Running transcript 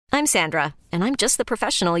I'm Sandra, and I'm just the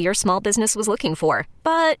professional your small business was looking for.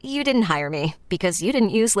 But you didn't hire me because you didn't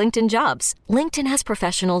use LinkedIn Jobs. LinkedIn has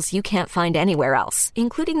professionals you can't find anywhere else,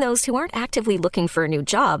 including those who aren't actively looking for a new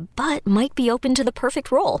job, but might be open to the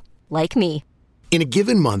perfect role, like me. In a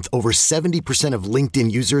given month, over 70% of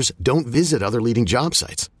LinkedIn users don't visit other leading job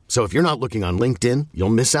sites. So if you're not looking on LinkedIn, you'll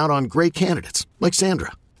miss out on great candidates like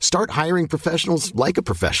Sandra. Start hiring professionals like a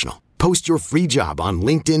professional. Post your free job on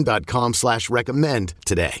linkedin.com/recommend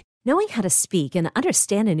today. Knowing how to speak and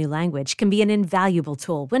understand a new language can be an invaluable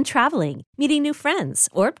tool when traveling, meeting new friends,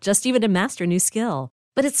 or just even to master a new skill.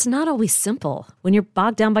 But it's not always simple when you're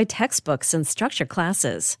bogged down by textbooks and structured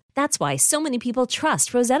classes. That's why so many people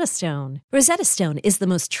trust Rosetta Stone. Rosetta Stone is the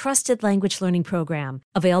most trusted language learning program,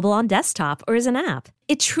 available on desktop or as an app.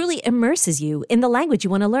 It truly immerses you in the language you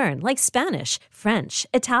want to learn, like Spanish, French,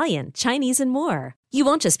 Italian, Chinese, and more. You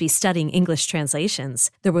won't just be studying English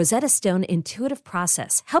translations. The Rosetta Stone intuitive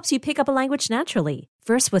process helps you pick up a language naturally,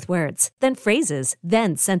 first with words, then phrases,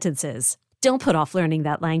 then sentences. Don't put off learning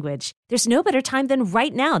that language. There's no better time than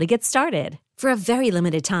right now to get started. For a very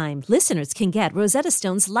limited time, listeners can get Rosetta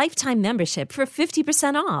Stone's lifetime membership for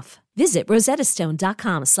 50% off. Visit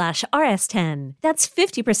rosettastone.com/rs10. That's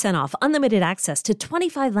 50% off unlimited access to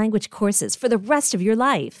 25 language courses for the rest of your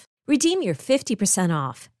life. Redeem your 50%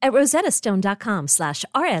 off at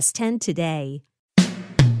rosettastone.com/rs10 today.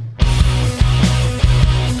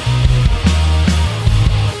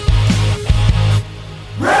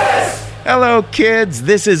 Hello, kids.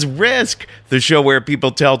 This is Risk, the show where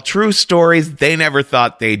people tell true stories they never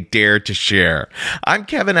thought they'd dare to share. I'm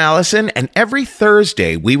Kevin Allison, and every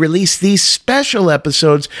Thursday we release these special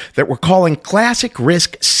episodes that we're calling Classic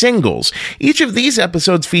Risk Singles. Each of these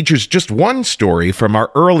episodes features just one story from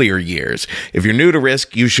our earlier years. If you're new to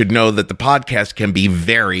Risk, you should know that the podcast can be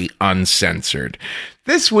very uncensored.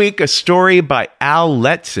 This week, a story by Al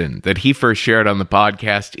Letson that he first shared on the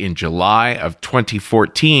podcast in July of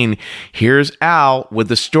 2014. Here's Al with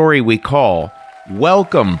the story we call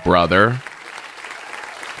Welcome, Brother.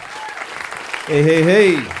 Hey, hey,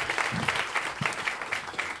 hey.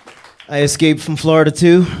 I escaped from Florida,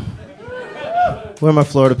 too. Where are my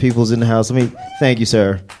Florida peoples in the house? Thank you,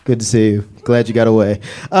 sir. Good to see you. Glad you got away.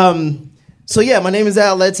 So my name is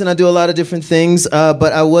Al Letson. I do a lot of different things,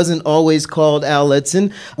 but I wasn't always called Al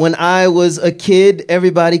Letson. When I was a kid,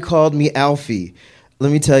 everybody called me Alfie.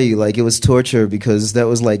 Let me tell you, it was torture because that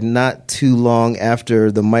was not too long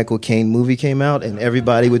after the Michael Caine movie came out, and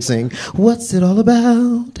everybody would sing, "What's it all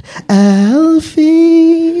about,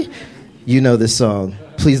 Alfie?" You know this song.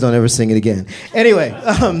 Please don't ever sing it again. Anyway,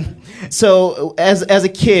 so as a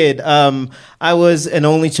kid, I was an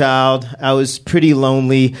only child. I was pretty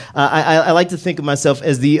lonely. I like to think of myself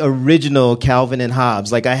as the original Calvin and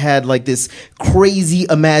Hobbes. I had this crazy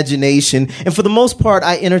imagination. And for the most part,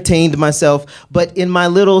 I entertained myself. But in my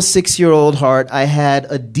little 6-year-old heart, I had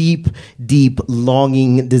a deep, deep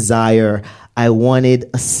longing desire. I wanted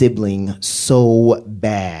a sibling so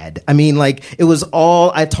bad. It was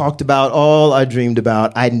all I talked about, all I dreamed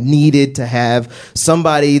about. I needed to have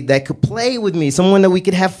somebody that could play with me, someone that we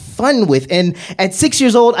could have fun with. And at 6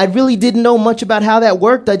 years old, I really didn't know much about how that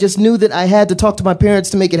worked. I just knew that I had to talk to my parents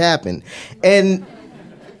to make it happen. And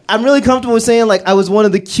I'm really comfortable with saying, I was one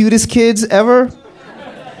of the cutest kids ever.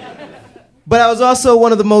 But I was also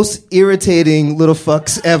one of the most irritating little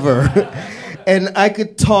fucks ever. And I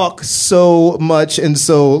could talk so much and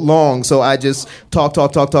so long. So I just talked,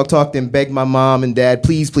 and begged my mom and dad,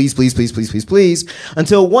 please,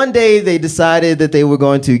 until one day they decided that they were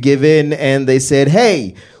going to give in, and they said,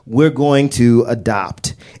 hey, we're going to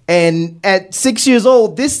adopt. And at 6 years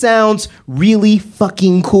old, this sounds really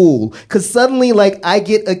fucking cool. Because suddenly, I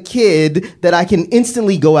get a kid that I can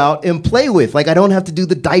instantly go out and play with. I don't have to do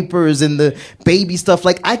the diapers and the baby stuff.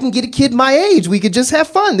 I can get a kid my age. We could just have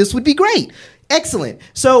fun. This would be great. Excellent.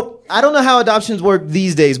 So I don't know how adoptions work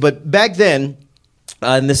these days, but back then,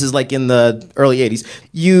 and this is in the early 80s,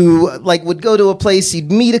 you would go to a place,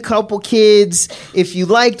 you'd meet a couple kids. If you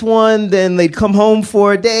liked one, then they'd come home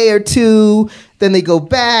for a day or two. Then they go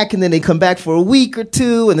back, and then they come back for a week or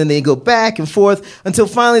two, and then they go back and forth until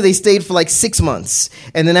finally they stayed for 6 months.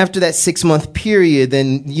 And then after that 6-month period,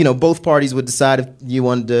 then, both parties would decide if you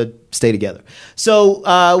wanted to stay together. So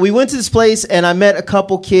we went to this place, and I met a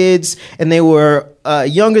couple kids, and they were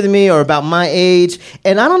younger than me or about my age.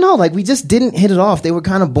 And I don't know, we just didn't hit it off. They were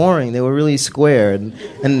kind of boring. They were really square.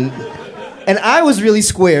 And I was really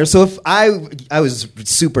square, so if I was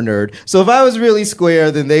super nerd. So if I was really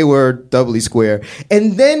square, then they were doubly square.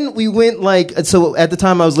 And then we went so at the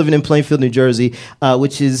time I was living in Plainfield, New Jersey,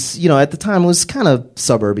 which is, at the time was kind of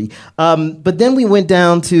suburby. But then we went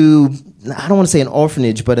down to I don't want to say an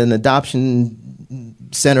orphanage, but an adoption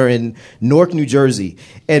center in Newark, New Jersey.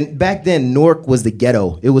 And back then, Newark was the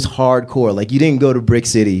ghetto. It was hardcore. Like, you didn't go to Brick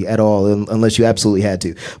City at all unless you absolutely had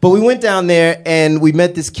to. But we went down there and we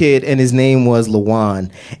met this kid, and his name was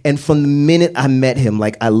Lawan. And from the minute I met him,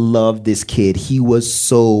 like, I loved this kid. He was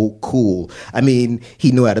so cool. I mean,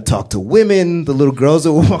 he knew how to talk to women, the little girls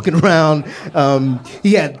that were walking around.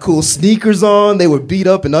 He had cool sneakers on. They were beat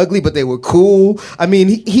up and ugly, but they were cool. I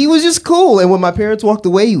mean, he was just cool. And when my parents walked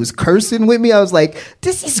away, he was cursing with me. I was like,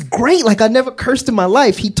 this is great. Like, I never cursed in my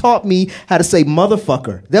life. He taught me how to say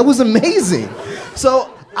motherfucker. That was amazing.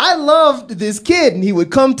 So I loved this kid, and he would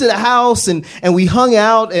come to the house, and we hung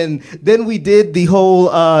out, and then we did the whole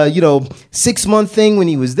 6-month thing when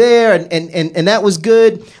he was there, and that was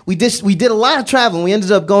good. We did a lot of traveling. We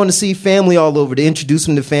ended up going to see family all over to introduce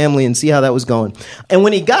him to family and see how that was going. And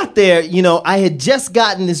when he got there, I had just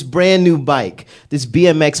gotten this brand new bike, this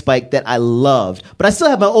BMX bike that I loved, but I still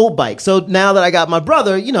have my old bike. So now that I got my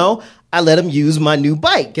brother, I let him use my new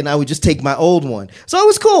bike, and I would just take my old one. So it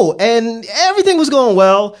was cool, and everything was going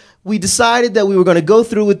well. We decided that we were going to go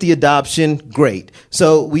through with the adoption. Great.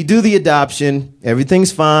 So we do the adoption.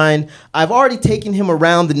 Everything's fine. I've already taken him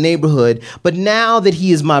around the neighborhood, but now that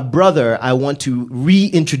he is my brother, I want to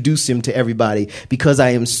reintroduce him to everybody because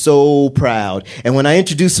I am so proud. And when I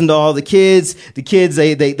introduce him to all the kids,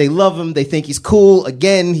 they love him. They think he's cool.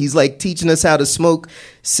 Again, he's like teaching us how to smoke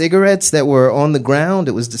cigarettes that were on the ground.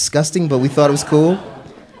 It was disgusting, but we thought it was cool.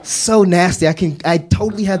 So nasty. I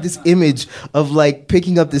totally have this image of like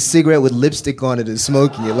picking up this cigarette with lipstick on it and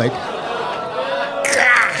smoking it. Like,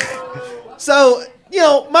 so,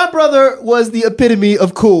 my brother was the epitome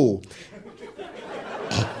of cool.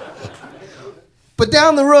 But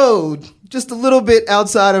down the road, just a little bit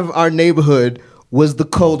outside of our neighborhood, was the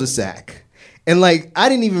cul-de-sac. And like, I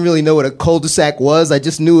didn't even really know what a cul-de-sac was. I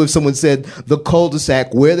just knew if someone said the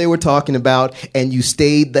cul-de-sac, where they were talking about, and you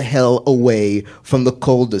stayed the hell away from the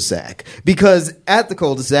cul-de-sac. Because at the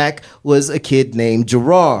cul-de-sac was a kid named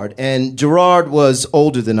Gerard. And Gerard was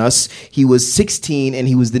older than us. He was 16, and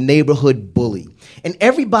he was the neighborhood bully. And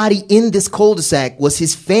everybody in this cul-de-sac was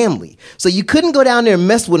his family. So you couldn't go down there and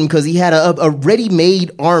mess with him because he had a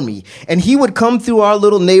ready-made army. And he would come through our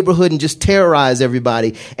little neighborhood and just terrorize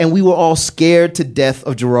everybody. And we were all scared to death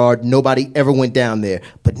of Gerard. Nobody ever went down there.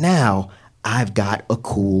 But now I've got a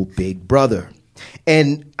cool big brother.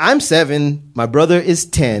 And I'm 7. My brother is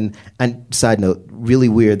 10. And side note, really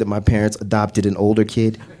weird that my parents adopted an older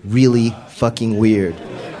kid. Really fucking weird.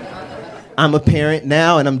 I'm a parent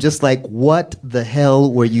now, and I'm just like, what the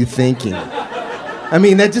hell were you thinking? I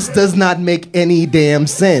mean, that just does not make any damn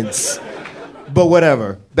sense. But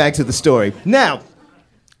whatever. Back to the story. Now,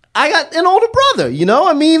 I got an older brother,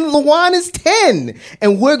 Lawan is 10.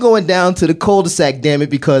 And we're going down to the cul-de-sac, damn it,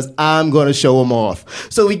 because I'm going to show him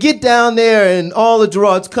off. So we get down there, and all of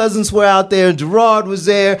Gerard's cousins were out there, and Gerard was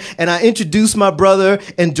there. And I introduced my brother,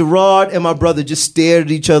 and Gerard and my brother just stared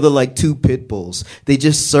at each other like two pit bulls. They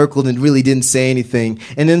just circled and really didn't say anything.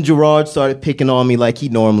 And then Gerard started picking on me like he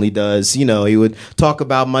normally does. He would talk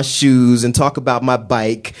about my shoes and talk about my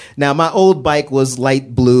bike. Now, my old bike was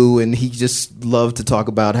light blue, and he just loved to talk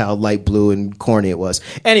about how light blue and corny it was.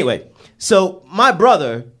 Anyway, so my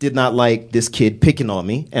brother did not like this kid picking on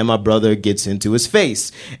me, and my brother gets into his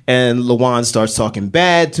face. And Lawan starts talking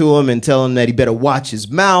bad to him and telling him that he better watch his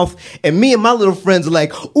mouth. And me and my little friends are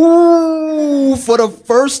like, ooh, for the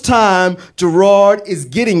first time, Gerard is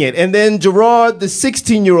getting it. And then Gerard, the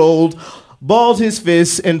 16-year-old, balled his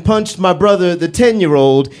fist and punched my brother, the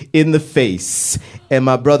 10-year-old, in the face. And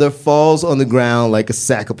my brother falls on the ground like a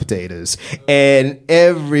sack of potatoes. And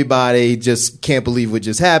everybody just can't believe what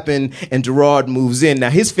just happened. And Gerard moves in. Now,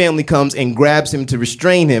 his family comes and grabs him to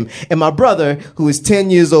restrain him. And my brother, who is 10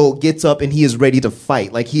 years old, gets up and he is ready to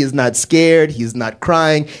fight. Like, he is not scared. He is not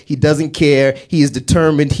crying. He doesn't care. He is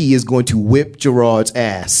determined. He is going to whip Gerard's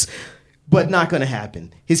ass. But not going to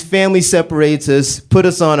happen. His family separates us, put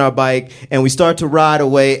us on our bike, and we start to ride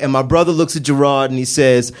away. And my brother looks at Gerard and he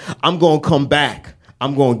says, I'm going to come back.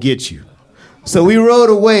 I'm going to get you. So we rode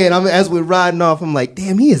away, and as we're riding off, I'm like,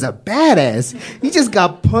 damn, he is a badass. He just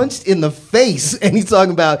got punched in the face, and he's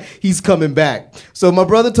talking about he's coming back. So my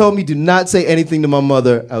brother told me, do not say anything to my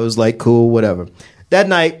mother. I was like, cool, whatever. That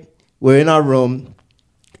night, we're in our room,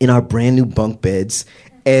 in our brand new bunk beds,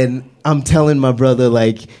 and I'm telling my brother,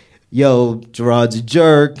 like, yo, Gerard's a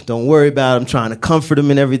jerk. Don't worry about it. I'm trying to comfort him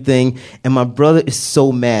and everything. And my brother is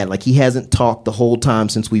so mad. Like, he hasn't talked the whole time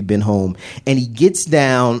since we've been home. And he gets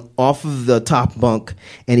down off of the top bunk,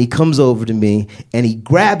 and he comes over to me, and he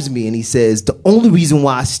grabs me, and he says, the only reason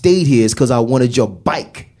why I stayed here is because I wanted your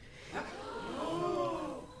bike.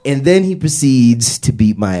 And then he proceeds to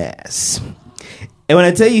beat my ass. And when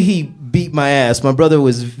I tell you he beat my ass, my brother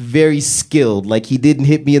was very skilled. Like, he didn't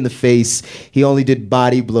hit me in the face. He only did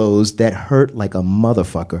body blows that hurt like a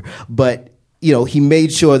motherfucker. But, you know, he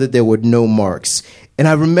made sure that there were no marks. And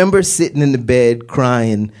I remember sitting in the bed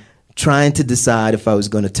crying, trying to decide if I was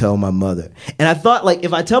going to tell my mother. And I thought, like,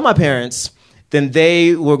 if I tell my parents, then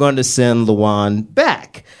they were going to send Lawan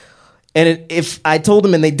back. And if I told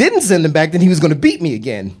them and they didn't send him back, then he was going to beat me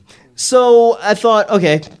again. So I thought,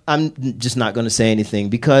 okay, I'm just not going to say anything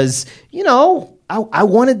because, you know, I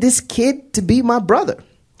wanted this kid to be my brother.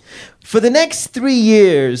 For the next 3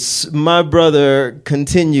 years, my brother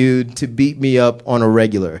continued to beat me up on a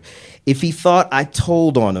regular. If he thought I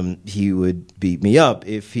told on him, he would beat me up.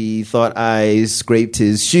 If he thought I scraped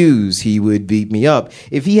his shoes, he would beat me up.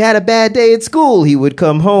 If he had a bad day at school, he would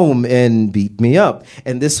come home and beat me up.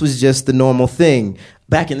 And this was just the normal thing.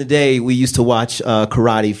 Back in the day, we used to watch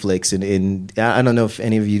karate flicks, and I don't know if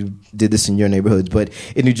any of you did this in your neighborhoods, but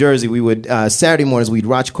in New Jersey, we would, Saturday mornings, we'd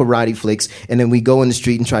watch karate flicks, and then we'd go in the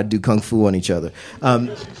street and try to do kung fu on each other.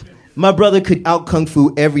 My brother could out kung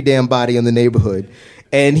fu every damn body in the neighborhood.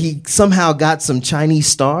 And he somehow got some Chinese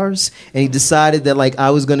stars, and he decided that, like, I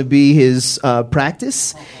was going to be his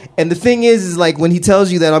practice. And the thing is like, when he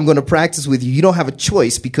tells you that I'm going to practice with you, you don't have a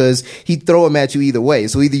choice because he'd throw him at you either way.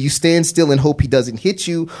 So either you stand still and hope he doesn't hit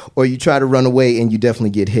you, or you try to run away and you definitely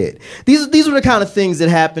get hit. These are the kind of things that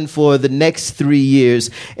happen for the next 3 years.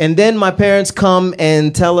 And then my parents come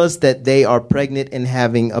and tell us that they are pregnant and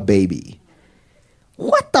having a baby.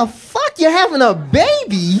 What the fuck? You're having a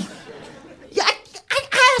baby?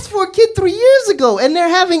 I asked for a kid 3 years ago, and they're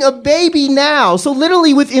having a baby now. So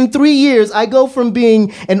literally within 3 years, I go from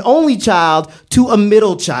being an only child to a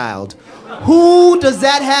middle child. Who does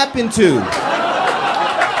that happen to?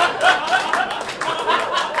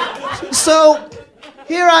 So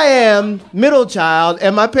here I am, middle child,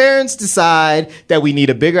 and my parents decide that we need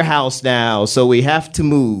a bigger house now, so we have to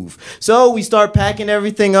move. So we start packing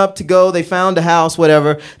everything up to go. They found a house,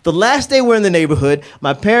 whatever. The last day we're in the neighborhood,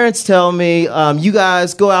 my parents tell me, you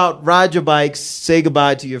guys go out, ride your bikes, say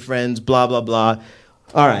goodbye to your friends, blah, blah, blah.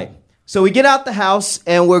 All right. So we get out the house,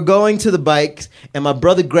 and we're going to the bike, and my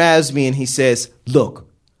brother grabs me, and he says, look,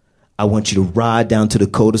 I want you to ride down to the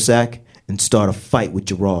cul-de-sac and start a fight with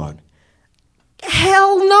Gerard.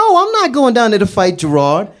 Hell no, I'm not going down there to fight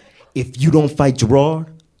Gerard. If you don't fight Gerard,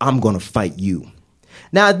 I'm going to fight you.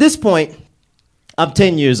 Now, at this point, I'm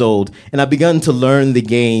 10 years old, and I've begun to learn the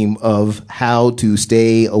game of how to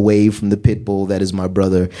stay away from the pit bull that is my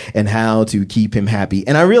brother and how to keep him happy.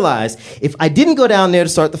 And I realized if I didn't go down there to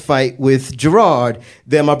start the fight with Gerard,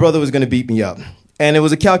 then my brother was going to beat me up. And it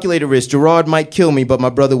was a calculated risk. Gerard might kill me, but my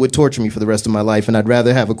brother would torture me for the rest of my life, and I'd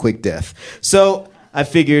rather have a quick death. So I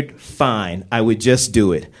figured, fine, I would just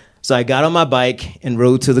do it. So I got on my bike and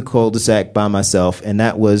rode to the cul-de-sac by myself, and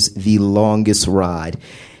that was the longest ride.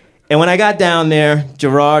 And when I got down there,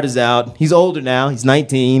 Gerard is out. He's older now. He's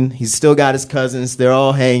 19. He's still got his cousins. They're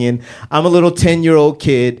all hanging. I'm a little 10-year-old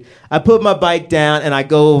kid. I put my bike down, and I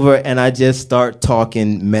go over, and I just start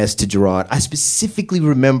talking mess to Gerard. I specifically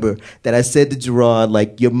remember that I said to Gerard,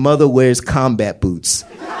 like, your mother wears combat boots.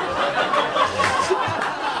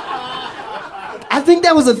 I think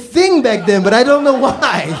that was a thing back then, but I don't know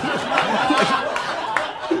why.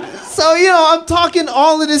 So, you know, I'm talking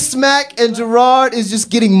all of this smack, and Gerard is just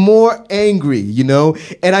getting more angry, you know?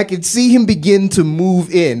 And I could see him begin to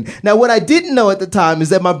move in. Now, what I didn't know at the time is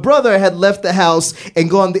that my brother had left the house and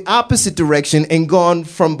gone the opposite direction and gone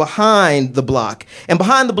from behind the block. And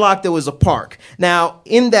behind the block, there was a park. Now,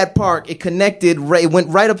 in that park, it went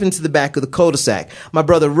right up into the back of the cul-de-sac. My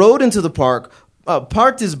brother rode into the park,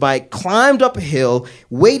 parked his bike, climbed up a hill,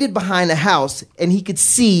 waited behind a house, and he could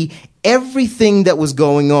see everything that was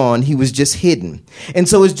going on. He was just hidden. And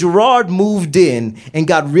so as Gerard moved in and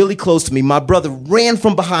got really close to me, my brother ran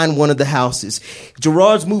from behind one of the houses.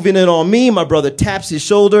 Gerard's moving in on me. My brother taps his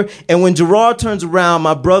shoulder. And when Gerard turns around,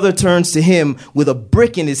 my brother turns to him with a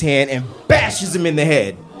brick in his hand and bashes him in the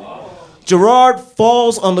head. Gerard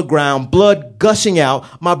falls on the ground, blood gushing out.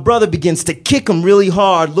 My brother begins to kick him really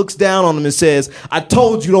hard, looks down on him and says, I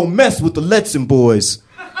told you don't mess with the Letson boys.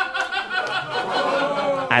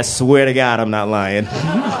 I swear to God, I'm not lying.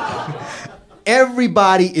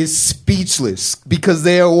 Everybody is speechless because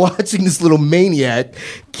they are watching this little maniac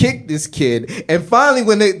kick this kid. And finally,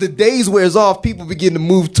 when the daze wears off, people begin to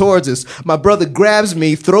move towards us. My brother grabs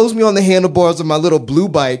me, throws me on the handlebars of my little blue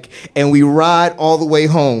bike, and we ride all the way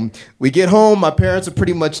home. We get home. My parents are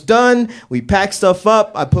pretty much done. We pack stuff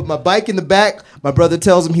up. I put my bike in the back. My brother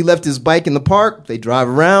tells him he left his bike in the park. They drive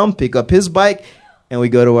around, pick up his bike, and we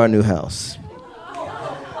go to our new house.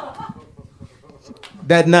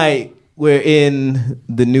 that night, we're in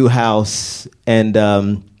the new house, and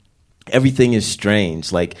everything is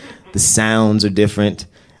strange. Like, the sounds are different.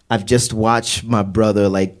 I've just watched my brother,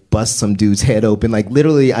 like, bust some dude's head open. Like,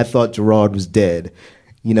 literally, I thought Gerard was dead,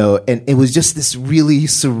 you know? And it was just this really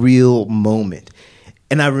surreal moment.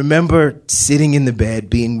 And I remember sitting in the bed,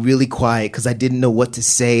 being really quiet, because I didn't know what to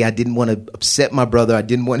say. I didn't want to upset my brother. I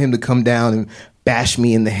didn't want him to come down and bash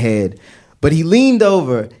me in the head. But he leaned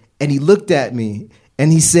over, and he looked at me,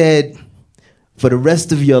 and he said, "For the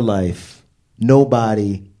rest of your life,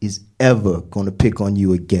 nobody is ever going to pick on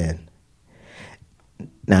you again."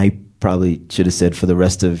 Now, he probably should have said, "For the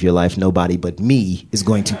rest of your life, nobody but me is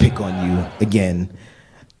going to pick on you again."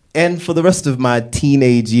 And for the rest of my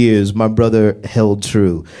teenage years, my brother held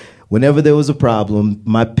true. Whenever there was a problem,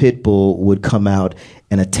 my pit bull would come out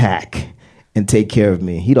and attack and take care of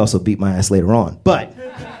me. He'd also beat my ass later on, but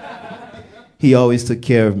he always took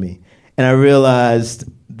care of me. And I realized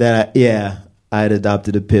that, I had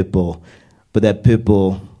adopted a pit bull, but that pit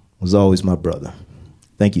bull was always my brother.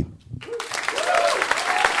 Thank you.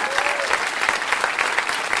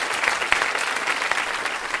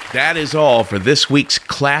 That is all for this week's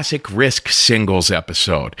Classic Risk Singles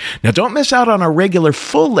episode. Now, don't miss out on our regular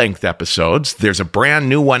full-length episodes. There's a brand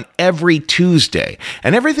new one every Tuesday.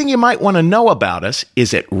 And everything you might want to know about us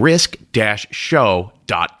is at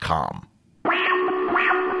risk-show.com.